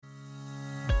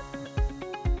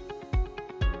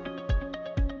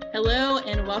Hello,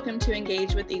 and welcome to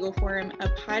Engage with Eagle Forum, a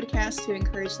podcast to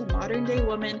encourage the modern day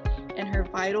woman and her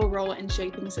vital role in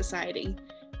shaping society.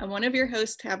 I'm one of your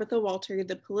hosts, Tabitha Walter,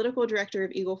 the political director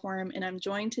of Eagle Forum, and I'm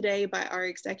joined today by our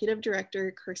executive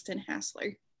director, Kirsten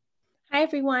Hassler. Hi,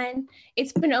 everyone.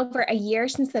 It's been over a year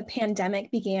since the pandemic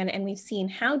began, and we've seen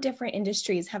how different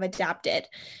industries have adapted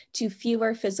to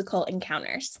fewer physical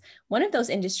encounters. One of those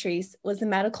industries was the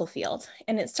medical field,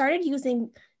 and it started using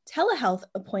telehealth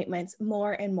appointments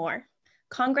more and more.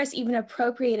 Congress even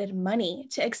appropriated money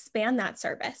to expand that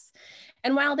service.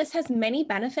 And while this has many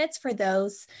benefits for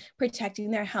those protecting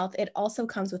their health, it also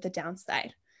comes with a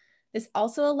downside. This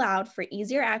also allowed for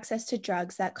easier access to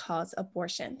drugs that cause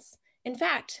abortions. In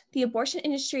fact, the abortion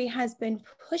industry has been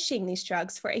pushing these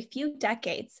drugs for a few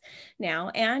decades now,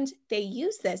 and they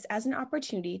use this as an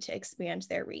opportunity to expand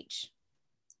their reach.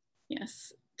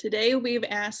 Yes. Today, we've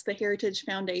asked the Heritage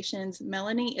Foundation's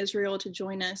Melanie Israel to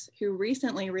join us, who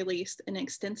recently released an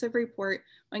extensive report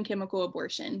on chemical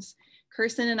abortions.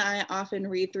 Kirsten and I often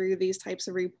read through these types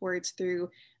of reports through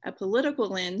a political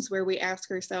lens where we ask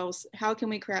ourselves, how can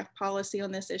we craft policy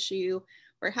on this issue?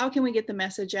 Or how can we get the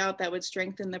message out that would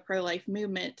strengthen the pro-life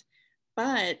movement?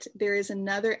 But there is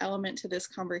another element to this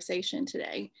conversation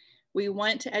today. We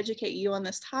want to educate you on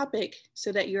this topic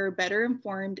so that you're better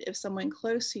informed if someone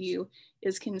close to you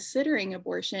is considering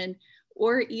abortion,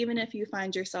 or even if you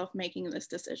find yourself making this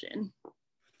decision.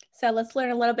 So let's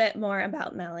learn a little bit more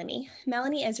about Melanie.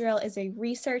 Melanie Israel is a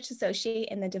research associate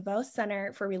in the DeVos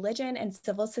Center for Religion and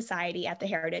Civil Society at the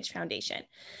Heritage Foundation,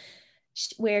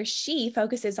 where she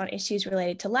focuses on issues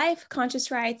related to life, conscious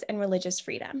rights, and religious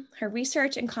freedom. Her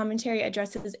research and commentary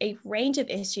addresses a range of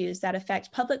issues that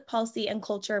affect public policy and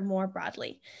culture more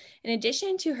broadly. In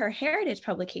addition to her heritage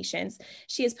publications,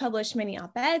 she has published many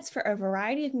op-eds for a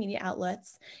variety of media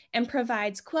outlets and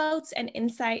provides quotes and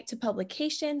insight to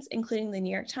publications, including the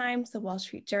New York Times, the Wall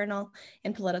Street Journal,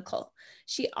 and Political.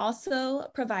 She also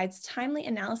provides timely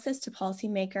analysis to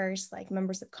policymakers like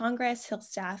members of Congress, Hill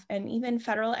staff, and even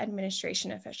federal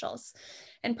administration officials.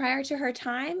 And prior to her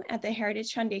time at the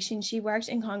Heritage Foundation, she worked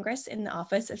in Congress in the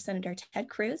office of Senator Ted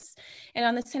Cruz and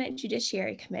on the Senate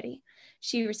Judiciary Committee.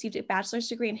 She received a bachelor's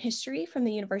degree in history from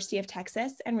the University of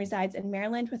Texas and resides in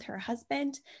Maryland with her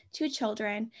husband, 2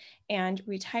 children, and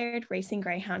retired racing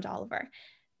greyhound Oliver.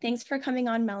 Thanks for coming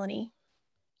on, Melanie.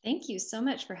 Thank you so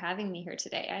much for having me here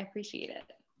today. I appreciate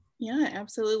it. Yeah,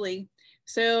 absolutely.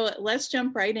 So let's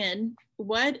jump right in.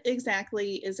 What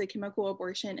exactly is a chemical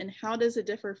abortion, and how does it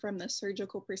differ from the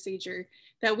surgical procedure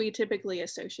that we typically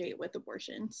associate with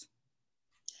abortions?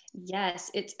 Yes,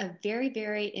 it's a very,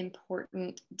 very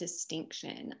important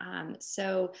distinction.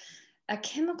 So a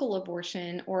chemical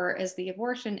abortion, or as the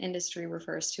abortion industry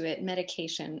refers to it,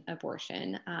 medication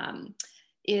abortion,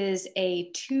 is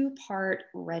a 2-part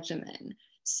regimen.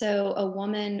 So a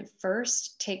woman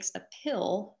first takes a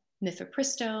pill,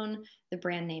 mifepristone, the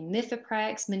brand name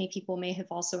Mifeprex. Many people may have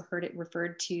also heard it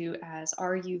referred to as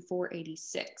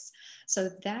RU486. So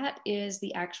that is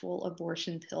the actual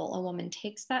abortion pill. A woman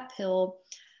takes that pill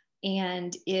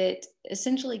and it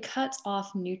essentially cuts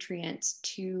off nutrients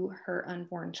to her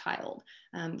unborn child,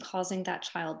 causing that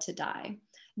child to die.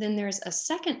 Then there's a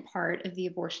second part of the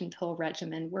abortion pill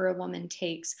regimen where a woman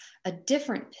takes a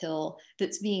different pill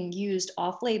that's being used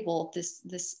off-label.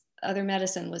 This other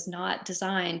medicine was not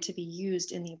designed to be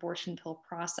used in the abortion pill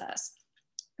process.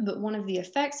 But one of the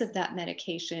effects of that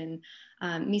medication,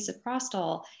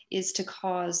 misoprostol, is to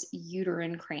cause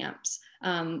uterine cramps,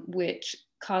 which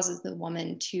causes the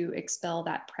woman to expel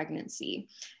that pregnancy.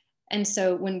 And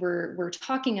so when we're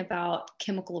talking about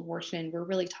chemical abortion, we're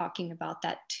really talking about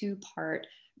that 2-part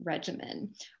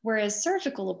regimen. Whereas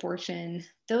surgical abortion,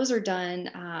 those are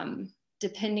done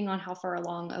depending on how far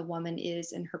along a woman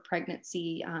is in her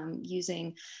pregnancy,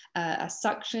 using a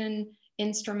suction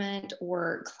instrument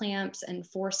or clamps and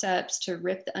forceps to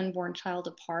rip the unborn child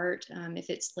apart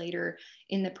if it's later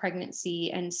in the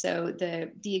pregnancy. And so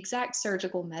the exact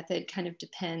surgical method kind of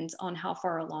depends on how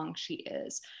far along she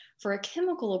is. For a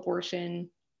chemical abortion,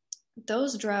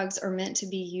 those drugs are meant to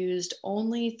be used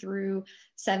only through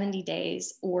 70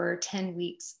 days or 10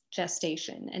 weeks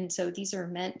gestation. And so these are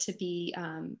meant to be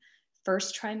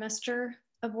first trimester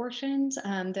abortions,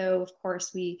 though of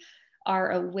course we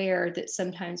are aware that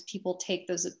sometimes people take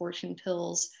those abortion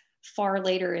pills far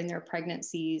later in their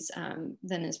pregnancies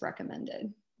than is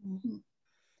recommended. Mm-hmm.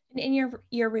 And in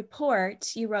your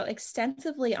report, you wrote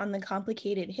extensively on the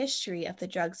complicated history of the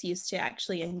drugs used to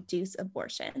actually induce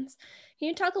abortions. Can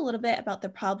you talk a little bit about the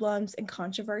problems and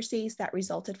controversies that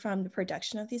resulted from the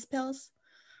production of these pills?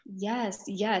 Yes,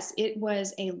 yes, it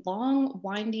was a long,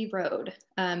 windy road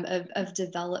of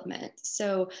development.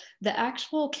 So, the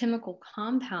actual chemical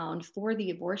compound for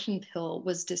the abortion pill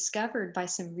was discovered by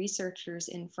some researchers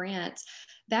in France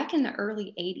back in the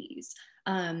early 80s.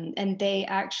 And they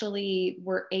actually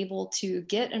were able to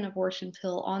get an abortion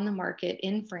pill on the market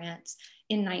in France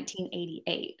in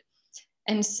 1988.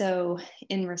 And so,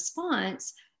 in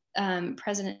response,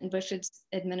 President Bush's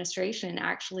administration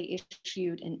actually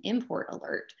issued an import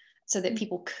alert so that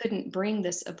people couldn't bring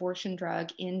this abortion drug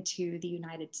into the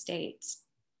United States.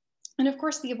 And of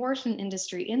course, the abortion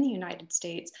industry in the United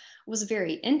States was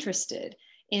very interested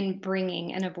in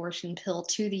bringing an abortion pill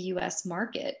to the US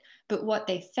market. But what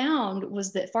they found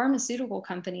was that pharmaceutical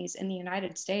companies in the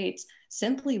United States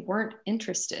simply weren't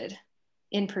interested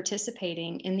in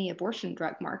participating in the abortion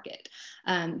drug market.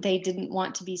 They didn't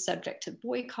want to be subject to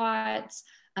boycotts.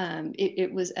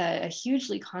 It was a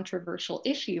hugely controversial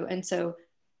issue. And so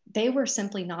they were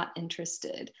simply not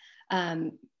interested.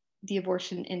 The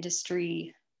abortion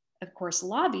industry, of course,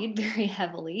 lobbied very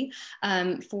heavily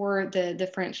for the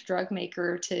French drug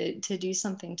maker to do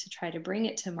something to try to bring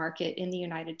it to market in the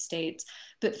United States.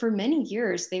 But for many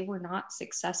years, they were not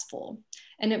successful.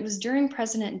 And it was during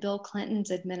President Bill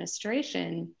Clinton's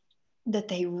administration that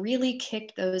they really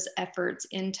kicked those efforts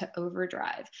into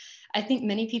overdrive. I think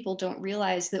many people don't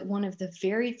realize that one of the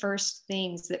very first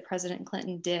things that President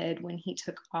Clinton did when he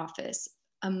took office,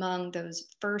 among those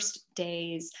first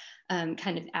days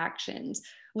kind of actions,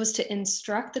 was to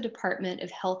instruct the Department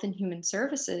of Health and Human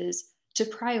Services to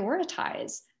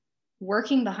prioritize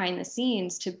working behind the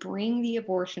scenes to bring the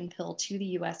abortion pill to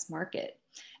the US market.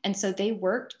 And so they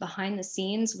worked behind the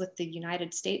scenes with the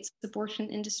United States abortion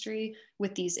industry,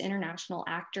 with these international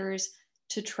actors,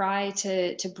 to try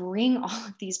to bring all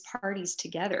of these parties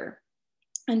together.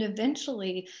 And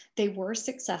eventually they were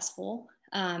successful.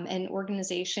 An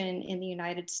organization in the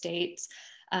United States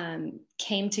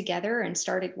came together and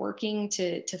started working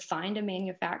to find a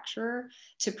manufacturer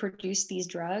to produce these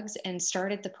drugs and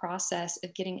started the process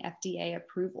of getting FDA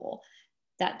approval.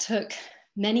 That took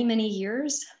many, many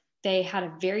years. They had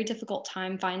a very difficult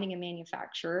time finding a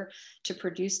manufacturer to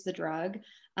produce the drug.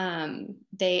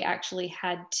 They actually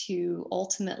had to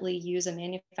ultimately use a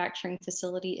manufacturing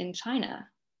facility in China,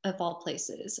 of all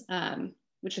places,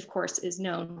 which of course is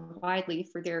known widely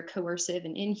for their coercive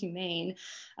and inhumane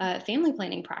family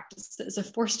planning practices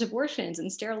of forced abortions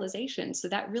and sterilization. So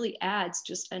that really adds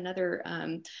just another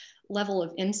level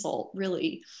of insult,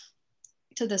 really,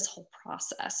 to this whole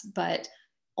process. But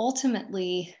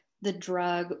ultimately, the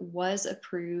drug was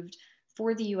approved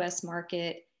for the US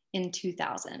market in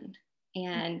 2000.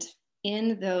 And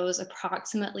in those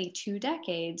approximately 2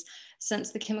 decades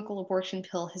since the chemical abortion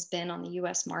pill has been on the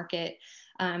US market,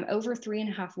 over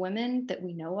 3.5 women that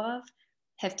we know of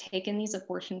have taken these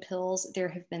abortion pills. There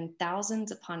have been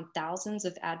thousands upon thousands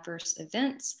of adverse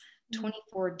events,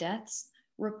 24 deaths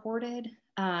reported,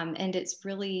 and it's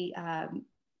really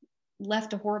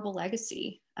left a horrible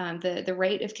legacy. The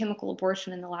rate of chemical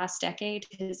abortion in the last decade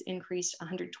has increased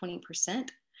 120%.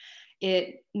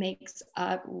 It makes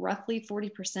up roughly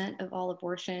 40% of all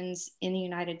abortions in the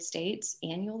United States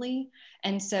annually.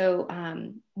 And so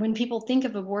when people think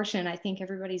of abortion, I think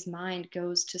everybody's mind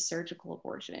goes to surgical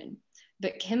abortion.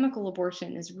 But chemical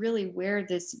abortion is really where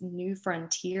this new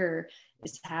frontier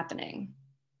is happening.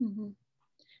 Mm-hmm.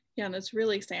 Yeah, that's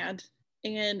really sad.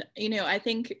 And, you know, I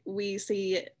think we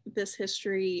see this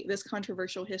history, this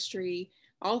controversial history,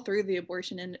 all through the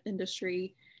abortion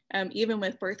industry, even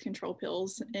with birth control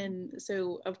pills. And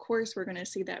so, of course, we're going to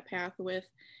see that path with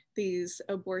these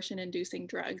abortion-inducing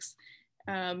drugs.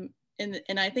 And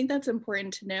I think that's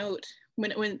important to note.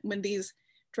 When these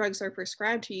drugs are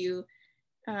prescribed to you,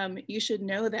 you should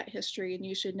know that history, and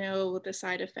you should know the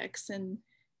side effects and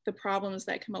the problems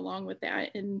that come along with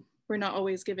that. And we're not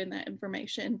always given that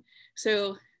information.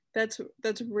 So that's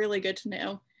really good to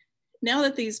know. Now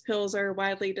that these pills are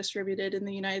widely distributed in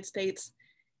the United States,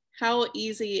 how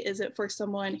easy is it for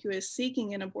someone who is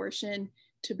seeking an abortion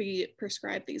to be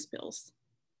prescribed these pills?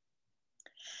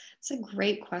 It's a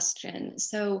great question.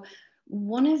 So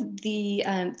one of the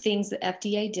things that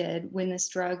FDA did when this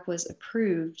drug was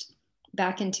approved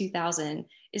back in 2000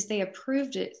 is they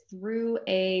approved it through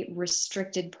a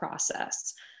restricted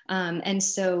process. And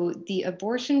so the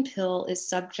abortion pill is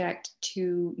subject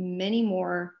to many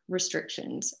more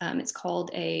restrictions. It's called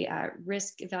a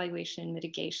risk evaluation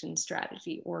mitigation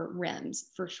strategy, or REMS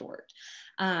for short.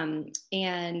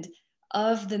 And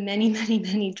of the many, many,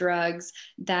 many drugs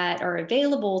that are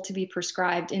available to be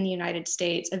prescribed in the United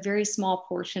States, a very small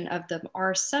portion of them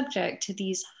are subject to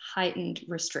these heightened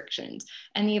restrictions.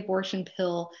 And the abortion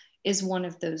pill is one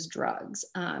of those drugs.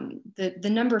 The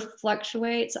number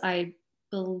fluctuates. I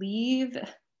believe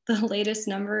the latest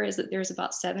number is that there's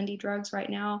about 70 drugs right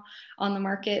now on the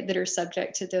market that are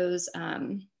subject to those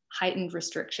heightened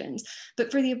restrictions.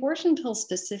 But for the abortion pill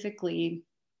specifically,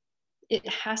 it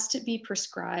has to be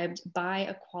prescribed by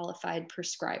a qualified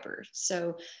prescriber.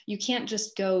 So you can't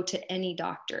just go to any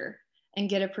doctor and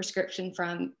get a prescription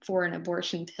for an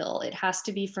abortion pill. It has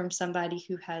to be from somebody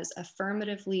who has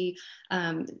affirmatively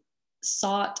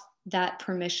sought that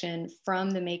permission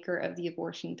from the maker of the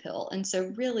abortion pill. And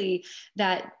so really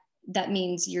that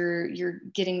means you're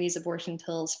getting these abortion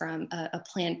pills from a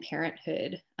Planned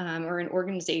Parenthood or an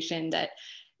organization that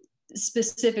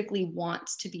specifically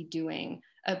wants to be doing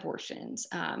abortions.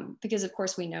 Because of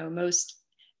course we know most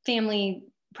family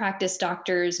practice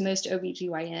doctors, most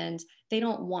OBGYNs, they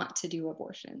don't want to do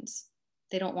abortions.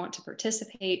 They don't want to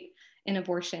participate in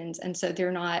abortions. And so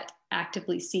they're not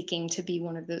actively seeking to be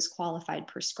one of those qualified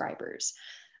prescribers.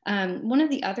 One of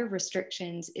the other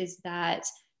restrictions is that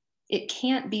it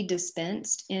can't be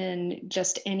dispensed in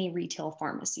just any retail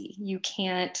pharmacy. You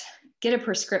can't get a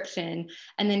prescription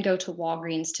and then go to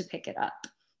Walgreens to pick it up.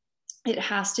 It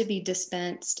has to be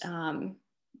dispensed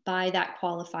by that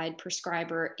qualified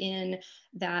prescriber in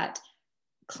that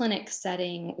clinic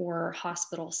setting or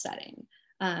hospital setting.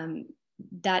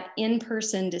 That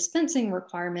in-person dispensing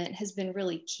requirement has been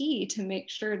really key to make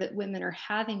sure that women are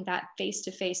having that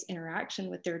face-to-face interaction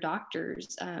with their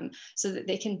doctors so that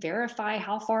they can verify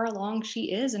how far along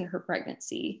she is in her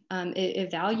pregnancy,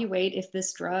 evaluate if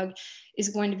this drug is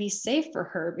going to be safe for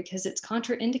her because it's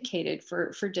contraindicated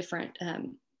for different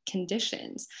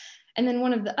conditions. And then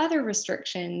one of the other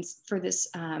restrictions for this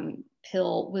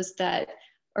pill was that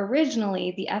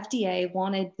originally the FDA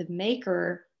wanted the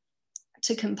maker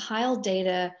to compile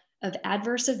data of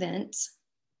adverse events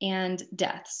and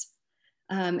deaths.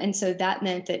 And so that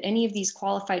meant that any of these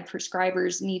qualified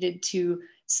prescribers needed to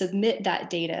submit that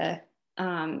data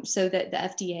so that the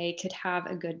FDA could have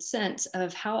a good sense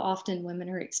of how often women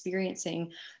are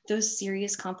experiencing those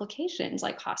serious complications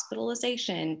like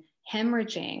hospitalization,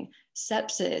 hemorrhaging,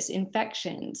 sepsis,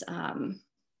 infections.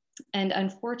 And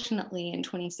unfortunately, in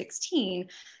 2016,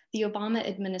 the Obama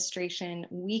administration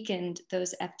weakened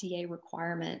those FDA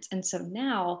requirements. And so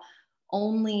now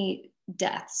only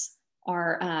deaths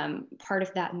are part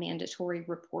of that mandatory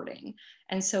reporting.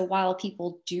 And so while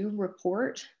people do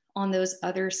report on those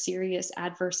other serious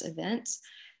adverse events,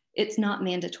 it's not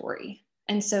mandatory.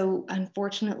 And so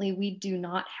unfortunately, we do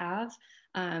not have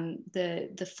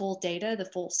the full data, the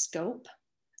full scope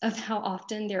of how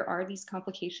often there are these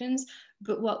complications.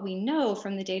 But what we know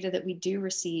from the data that we do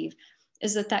receive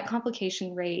is that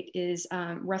complication rate is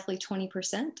roughly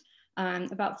 20%,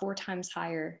 about 4 times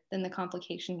higher than the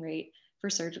complication rate for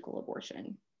surgical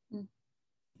abortion.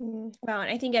 Wow,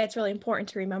 and I think it's really important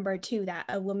to remember too that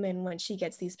a woman, when she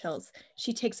gets these pills,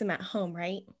 she takes them at home,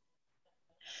 right?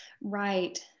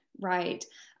 Right.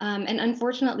 And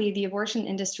unfortunately, the abortion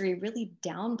industry really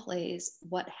downplays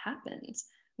what happens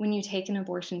when you take an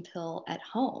abortion pill at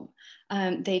home.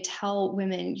 They tell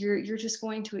women, you're just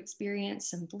going to experience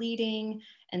some bleeding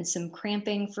and some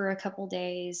cramping for a couple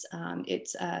days.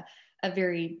 It's a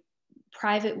very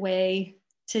private way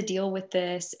to deal with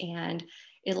this, and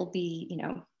it'll be,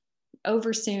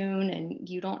 over soon, and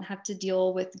you don't have to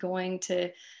deal with going to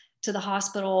the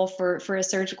hospital for a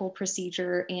surgical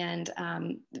procedure. And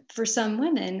for some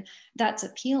women, that's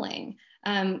appealing.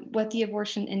 What the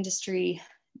abortion industry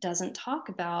doesn't talk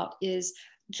about is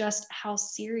just how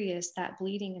serious that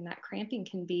bleeding and that cramping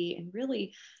can be, and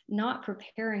really not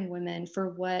preparing women for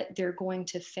what they're going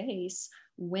to face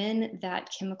when that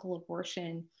chemical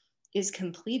abortion is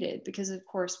completed. Because of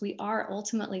course, we are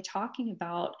ultimately talking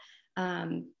about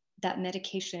that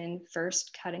medication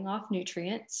first cutting off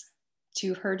nutrients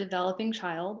to her developing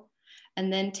child,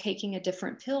 and then taking a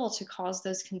different pill to cause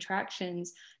those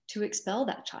contractions to expel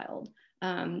that child.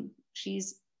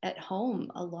 She's at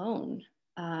home alone,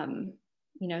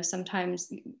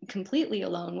 sometimes completely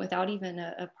alone without even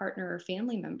a partner or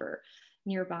family member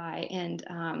nearby. And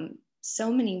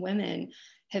so many women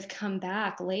have come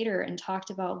back later and talked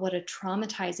about what a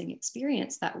traumatizing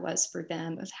experience that was for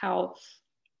them, of how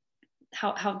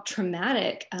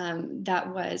traumatic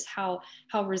that was, how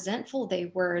resentful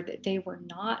they were that they were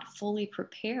not fully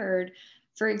prepared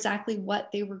for exactly what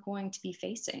they were going to be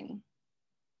facing.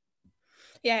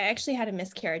 Yeah, I actually had a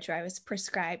miscarriage where I was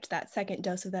prescribed that second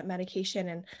dose of that medication,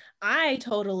 and I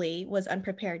totally was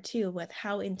unprepared too with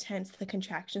how intense the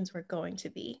contractions were going to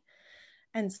be.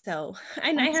 And so,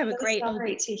 and I have a great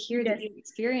sorry to hear that you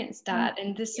experienced that.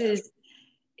 And this is,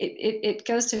 it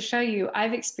goes to show you,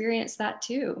 I've experienced that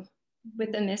too.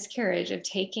 with a miscarriage, of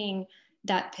taking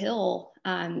that pill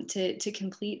to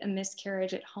complete a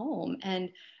miscarriage at home. And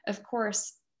of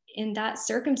course, in that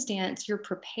circumstance, you're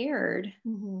prepared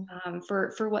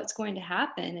for what's going to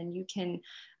happen, and you can,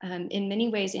 in many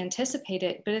ways, anticipate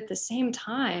it. But at the same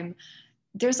time,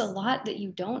 there's a lot that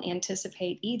you don't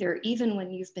anticipate either, even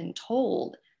when you've been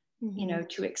told, you know,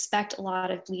 to expect a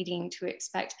lot of bleeding, to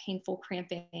expect painful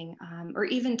cramping, or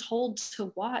even told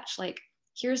to watch, like,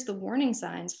 here's the warning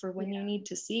signs for when you need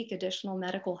to seek additional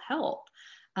medical help,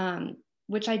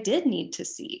 which I did need to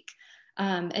seek.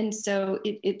 And so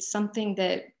it's something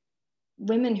that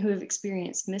women who have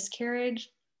experienced miscarriage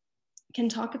can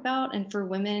talk about. And for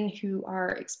women who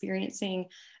are experiencing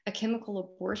a chemical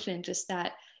abortion, just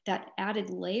that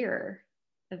added layer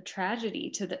of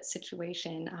tragedy to that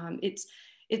situation.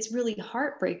 It's really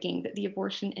heartbreaking that the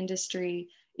abortion industry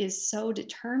is so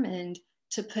determined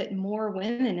to put more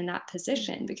women in that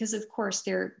position, because of course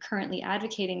they're currently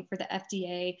advocating for the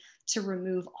FDA to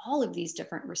remove all of these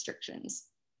different restrictions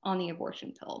on the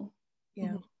abortion pill.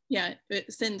 Yeah.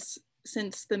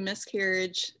 Since the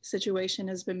miscarriage situation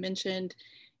has been mentioned,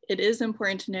 it is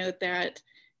important to note that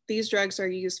these drugs are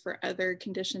used for other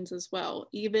conditions as well,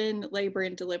 even labor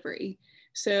and delivery.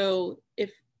 So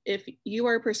if you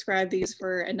are prescribed these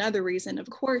for another reason, of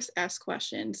course, ask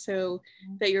questions so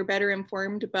that you're better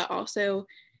informed, but also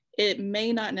it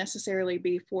may not necessarily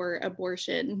be for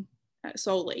abortion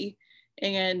solely.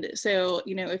 And so,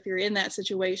 you know, if you're in that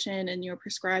situation and you're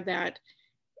prescribed that,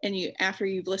 and after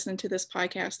you've listened to this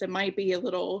podcast, it might be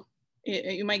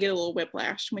you might get a little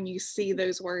whiplash when you see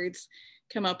those words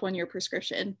come up on your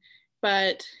prescription.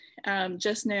 But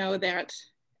just know that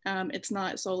it's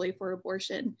not solely for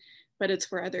abortion, but it's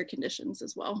for other conditions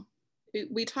as well.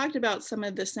 We talked about some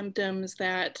of the symptoms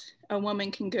that a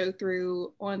woman can go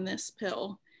through on this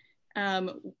pill.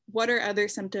 What are other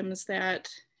symptoms that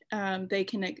they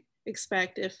can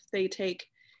expect if they take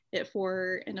it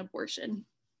for an abortion?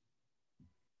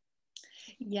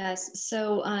 Yes,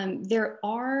 so there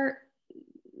are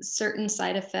certain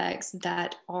side effects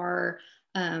that are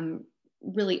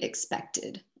really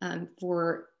expected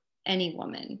for any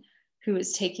woman who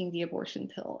is taking the abortion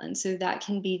pill. And so that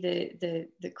can be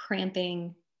the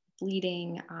cramping,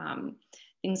 bleeding,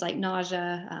 things like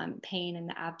nausea, pain in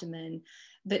the abdomen.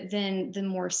 But then the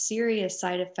more serious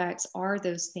side effects are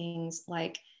those things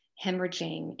like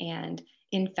hemorrhaging and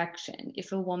infection.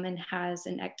 If a woman has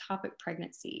an ectopic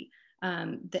pregnancy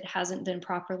that hasn't been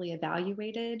properly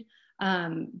evaluated,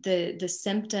 the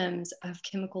symptoms of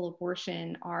chemical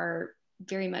abortion are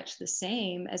very much the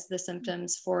same as the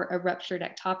symptoms for a ruptured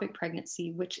ectopic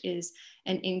pregnancy, which is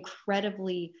an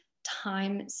incredibly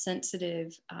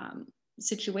time-sensitive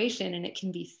situation, and it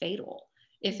can be fatal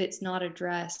if it's not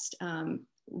addressed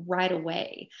right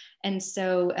away. And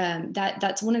so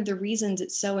that's one of the reasons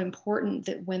it's so important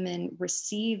that women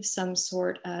receive some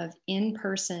sort of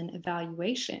in-person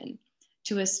evaluation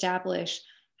to establish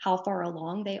how far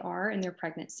along they are in their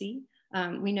pregnancy.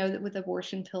 We know that with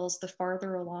abortion pills, the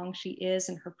farther along she is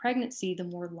in her pregnancy, the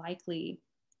more likely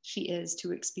she is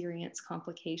to experience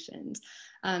complications.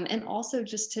 And also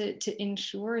just to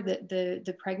ensure that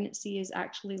the pregnancy is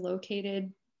actually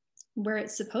located where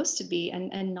it's supposed to be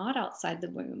and not outside the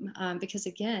womb. Because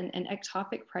again, an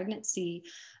ectopic pregnancy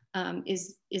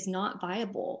is not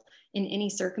viable in any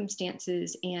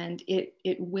circumstances, and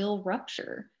it will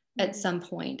rupture at some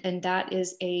point, and that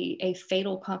is a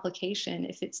fatal complication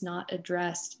if it's not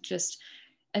addressed just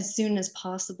as soon as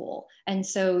possible. And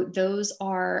so those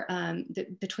are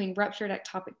between ruptured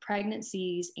ectopic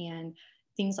pregnancies and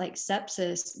things like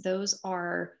sepsis, those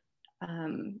are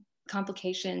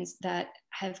complications that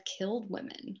have killed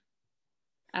women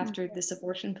after this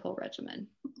abortion pill regimen.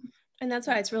 And that's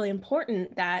why it's really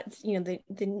important that, you know,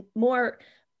 the more,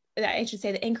 I should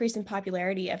say, the increase in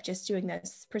popularity of just doing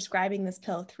this, prescribing this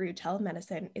pill through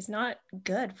telemedicine is not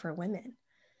good for women.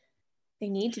 They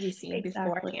need to be seen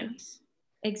beforehand.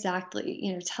 Exactly.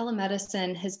 You know,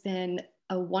 telemedicine has been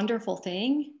a wonderful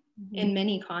thing in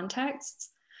many contexts,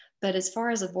 but as far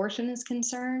as abortion is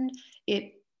concerned,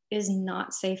 it is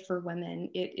not safe for women.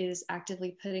 It is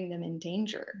actively putting them in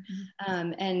danger.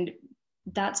 And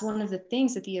that's one of the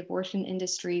things that the abortion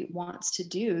industry wants to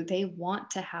do. They want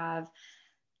to have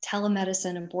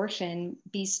telemedicine abortion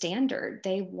be standard.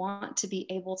 They want to be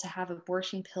able to have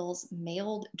abortion pills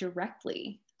mailed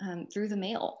directly through the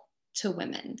mail to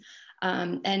women.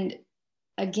 And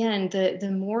again,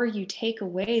 the more you take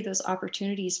away those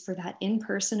opportunities for that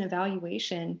in-person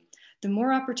evaluation, the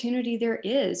more opportunity there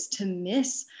is to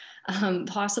miss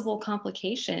possible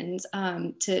complications,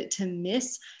 to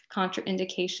miss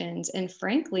contraindications, and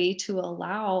frankly, to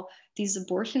allow these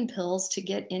abortion pills to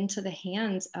get into the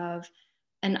hands of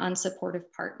an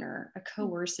unsupportive partner, a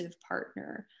coercive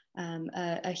partner,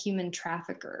 a human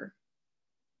trafficker.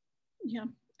 Yeah,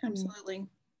 absolutely.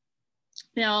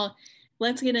 Now,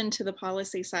 let's get into the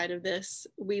policy side of this.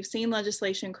 We've seen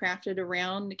legislation crafted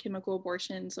around chemical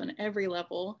abortions on every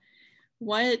level.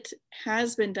 What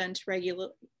has been done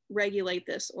to regulate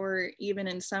this, or even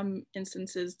in some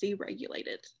instances, deregulate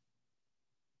it?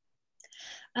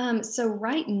 So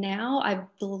right now, I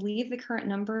believe the current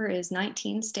number is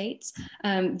 19 states.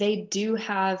 They do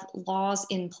have laws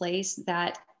in place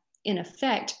that in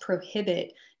effect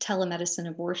prohibit telemedicine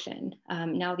abortion.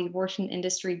 Now the abortion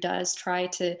industry does try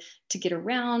to get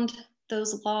around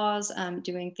those laws,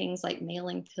 doing things like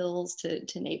mailing pills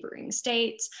to neighboring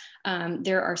states.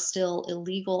 There are still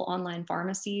illegal online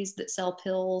pharmacies that sell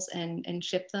pills and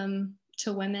ship them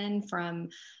to women from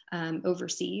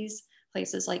overseas,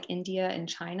 places like India and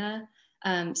China.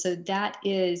 So that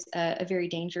is a very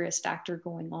dangerous factor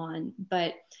going on.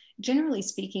 But generally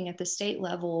speaking, at the state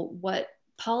level, what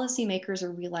policymakers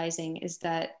are realizing is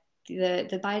that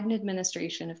the Biden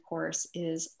administration, of course,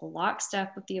 is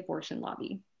lockstep with the abortion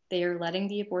lobby. They are letting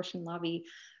the abortion lobby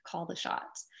call the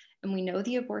shots. And we know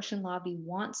the abortion lobby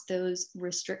wants those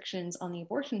restrictions on the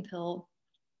abortion pill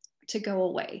to go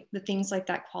away. The things like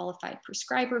that qualified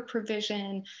prescriber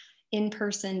provision,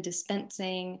 in-person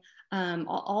dispensing,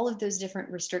 all of those different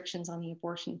restrictions on the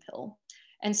abortion pill.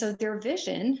 And so their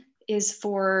vision is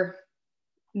for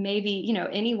maybe,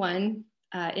 anyone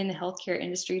in the healthcare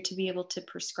industry to be able to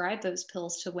prescribe those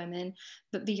pills to women.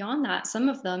 But beyond that, some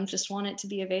of them just want it to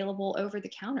be available over the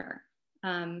counter,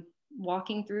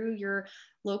 walking through your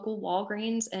local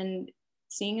Walgreens and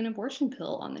seeing an abortion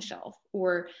pill on the shelf,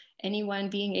 or anyone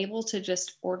being able to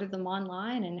just order them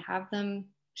online and have them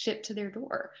shipped to their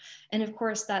door. And of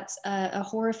course, that's a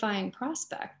horrifying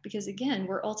prospect, because again,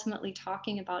 we're ultimately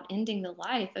talking about ending the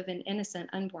life of an innocent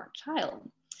unborn child.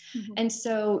 Mm-hmm. And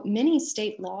so many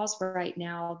state laws right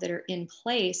now that are in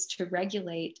place to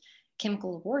regulate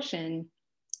chemical abortion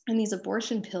and these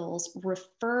abortion pills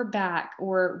refer back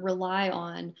or rely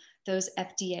on those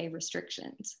FDA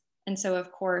restrictions. And so,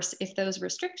 of course, if those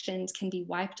restrictions can be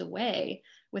wiped away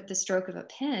with the stroke of a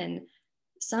pen,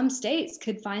 some states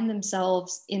could find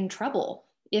themselves in trouble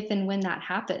if and when that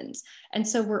happens. And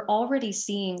so we're already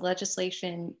seeing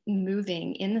legislation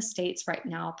moving in the states right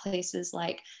now, places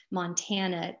like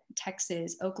Montana,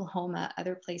 Texas, Oklahoma,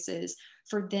 other places,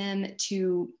 for them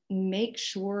to make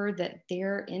sure that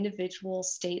their individual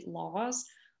state laws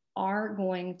are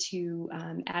going to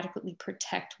adequately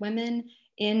protect women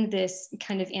in this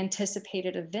kind of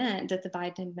anticipated event that the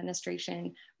Biden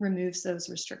administration removes those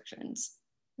restrictions.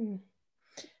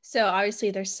 So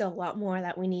obviously there's still a lot more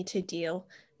that we need to do,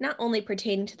 not only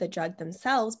pertaining to the drug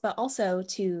themselves, but also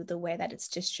to the way that it's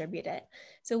distributed.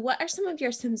 So what are some of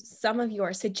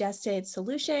your suggested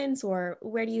solutions, or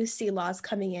where do you see laws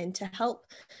coming in to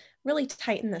help really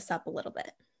tighten this up a little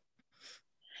bit?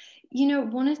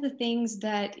 One of the things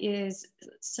that is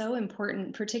so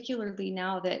important, particularly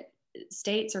now that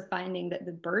states are finding that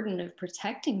the burden of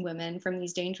protecting women from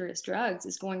these dangerous drugs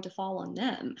is going to fall on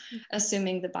them,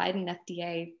 assuming the Biden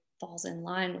FDA falls in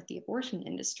line with the abortion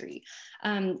industry.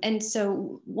 And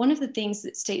so one of the things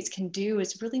that states can do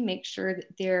is really make sure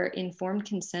that their informed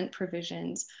consent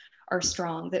provisions are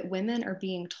strong, that women are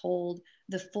being told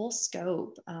the full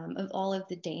scope of all of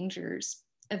the dangers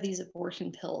of these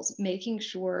abortion pills, making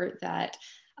sure that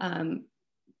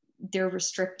they're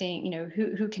restricting,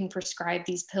 who can prescribe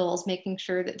these pills, making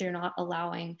sure that they're not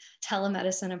allowing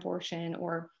telemedicine abortion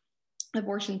or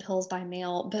abortion pills by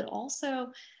mail, but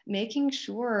also making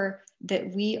sure that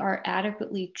we are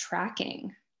adequately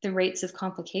tracking the rates of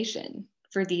complication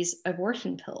for these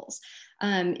abortion pills.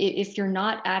 If you're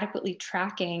not adequately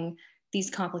tracking these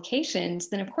complications,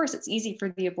 then of course it's easy for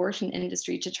the abortion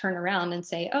industry to turn around and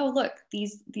say, oh, look,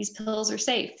 these pills are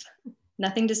safe.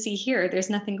 Nothing to see here.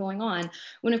 There's nothing going on.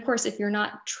 When of course, if you're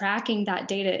not tracking that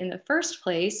data in the first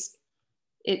place,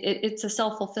 it's a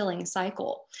self-fulfilling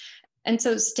cycle. And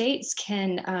so states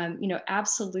can,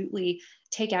 absolutely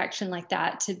take action like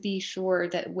that to be sure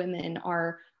that women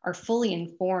are fully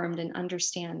informed and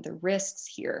understand the risks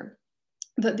here.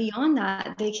 But beyond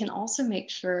that, they can also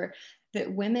make sure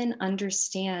that women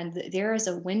understand that there is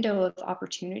a window of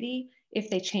opportunity if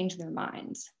they change their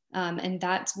minds. And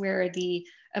that's where the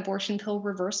abortion pill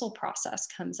reversal process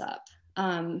comes up.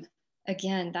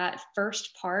 Again, that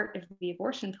first part of the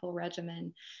abortion pill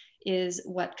regimen is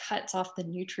what cuts off the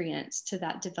nutrients to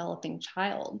that developing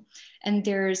child. And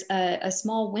there's a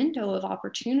small window of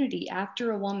opportunity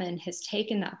after a woman has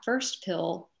taken that first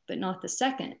pill, but not the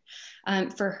second,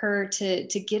 for her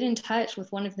to get in touch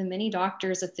with one of the many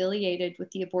doctors affiliated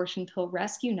with the Abortion Pill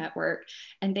Rescue Network,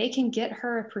 and they can get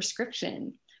her a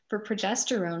prescription for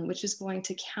progesterone, which is going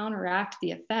to counteract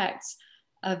the effects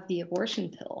of the abortion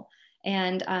pill.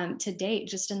 And to date,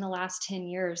 just in the last 10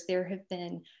 years, there have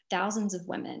been thousands of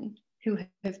women who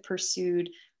have pursued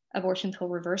abortion pill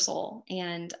reversal.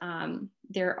 And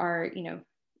there are,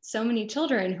 so many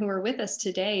children who are with us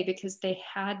today because they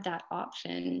had that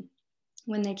option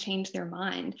when they changed their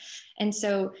mind. And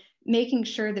so making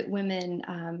sure that women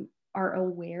are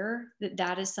aware that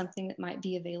that is something that might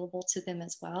be available to them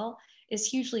as well is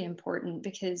hugely important,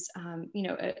 because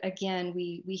again,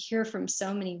 we hear from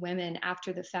so many women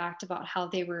after the fact about how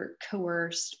they were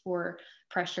coerced or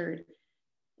pressured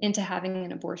into having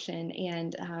an abortion,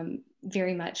 and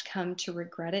very much come to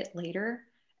regret it later.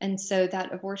 And so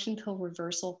that abortion pill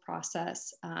reversal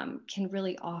process can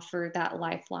really offer that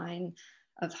lifeline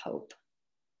of hope.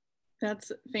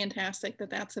 That's fantastic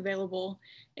that that's available.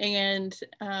 And,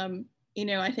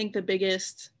 I think the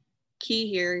biggest key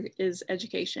here is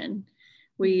education.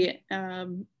 We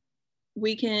can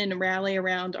rally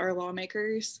around our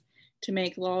lawmakers to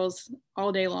make laws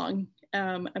all day long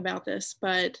about this,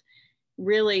 but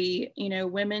really,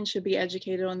 women should be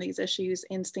educated on these issues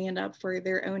and stand up for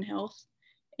their own health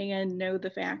and know the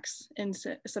facts. And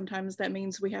so, sometimes that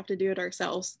means we have to do it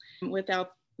ourselves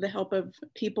without the help of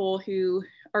people who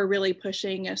are really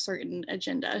pushing a certain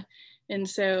agenda. And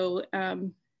so,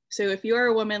 so if you're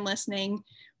a woman listening,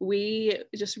 we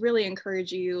just really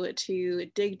encourage you to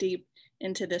dig deep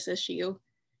into this issue.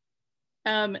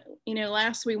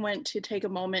 Last, we want to take a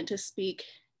moment to speak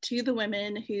to the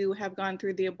women who have gone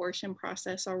through the abortion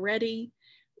process already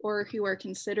or who are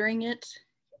considering it.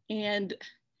 And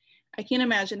I can't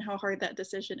imagine how hard that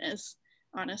decision is,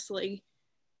 honestly.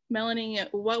 Melanie,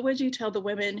 what would you tell the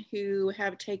women who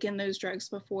have taken those drugs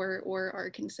before or are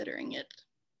considering it?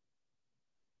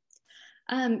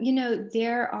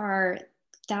 There are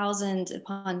thousands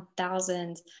upon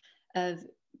thousands of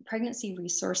pregnancy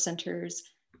resource centers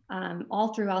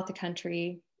all throughout the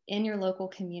country, in your local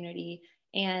community.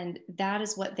 And that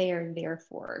is what they are there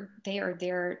for. They are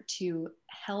there to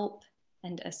help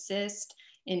and assist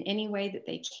in any way that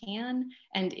they can.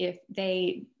 And if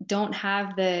they don't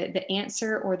have the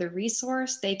answer or the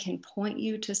resource, they can point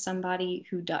you to somebody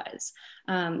who does,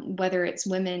 whether it's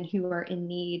women who are in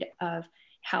need of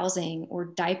housing or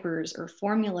diapers or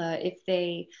formula, if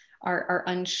they are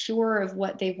unsure of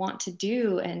what they want to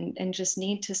do and just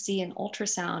need to see an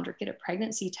ultrasound or get a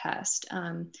pregnancy test.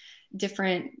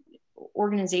 Different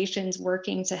organizations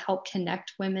working to help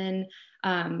connect women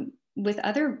with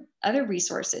other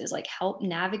resources, like help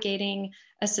navigating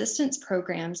assistance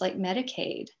programs like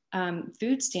Medicaid,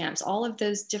 food stamps, all of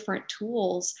those different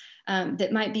tools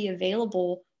that might be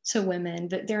available to women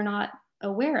that they're not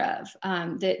aware of,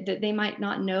 that they might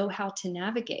not know how to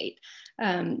navigate.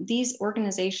 These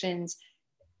organizations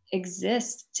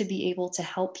exist to be able to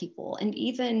help people. And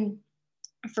even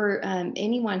for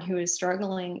anyone who is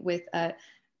struggling with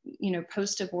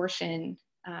post-abortion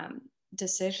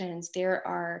decisions, there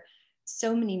are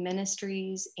so many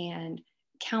ministries and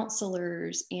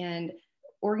counselors and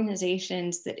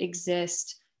organizations that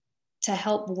exist to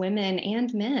help women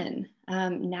and men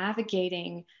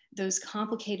navigating those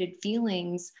complicated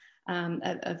feelings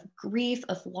of grief,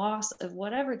 of loss, of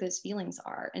whatever those feelings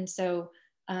are. And so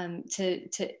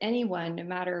to anyone, no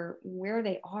matter where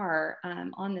they are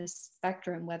on this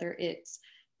spectrum, whether it's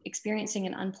experiencing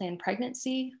an unplanned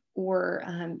pregnancy or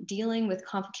dealing with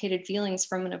complicated feelings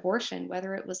from an abortion,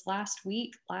 whether it was last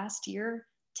week, last year,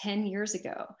 10 years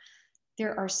ago,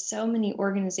 there are so many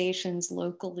organizations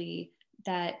locally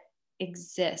that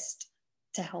exist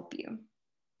to help you.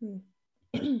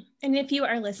 And if you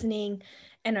are listening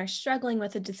and are struggling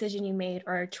with a decision you made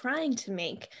or are trying to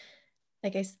make,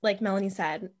 like Melanie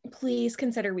said, please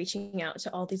consider reaching out to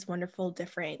all these wonderful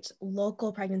different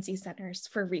local pregnancy centers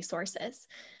for resources.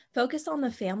 Focus on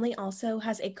the Family also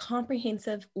has a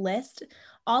comprehensive list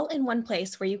all in one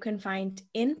place where you can find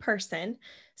in-person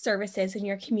services in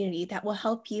your community that will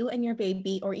help you and your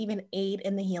baby or even aid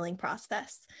in the healing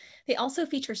process. They also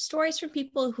feature stories from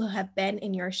people who have been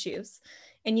in your shoes.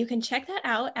 And you can check that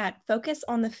out at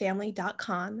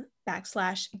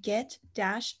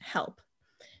focusonthefamily.com/get-help.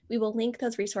 We will link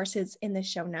those resources in the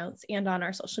show notes and on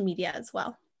our social media as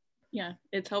well. Yeah,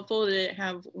 it's helpful to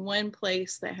have one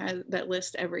place that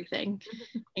lists everything.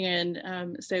 And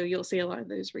so you'll see a lot of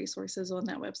those resources on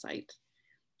that website.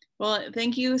 Well,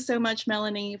 thank you so much,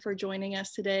 Melanie, for joining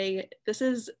us today. This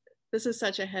is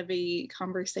such a heavy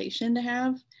conversation to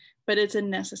have, but it's a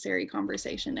necessary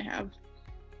conversation to have.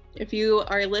 If you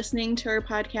are listening to our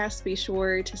podcast, be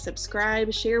sure to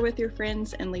subscribe, share with your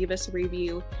friends, and leave us a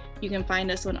review. You can find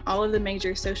us on all of the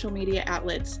major social media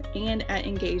outlets and at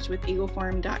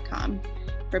engagewitheagleforum.com.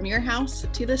 From your house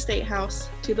to the State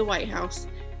House to the White House,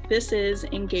 this is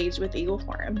Engage with Eagle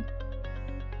Forum.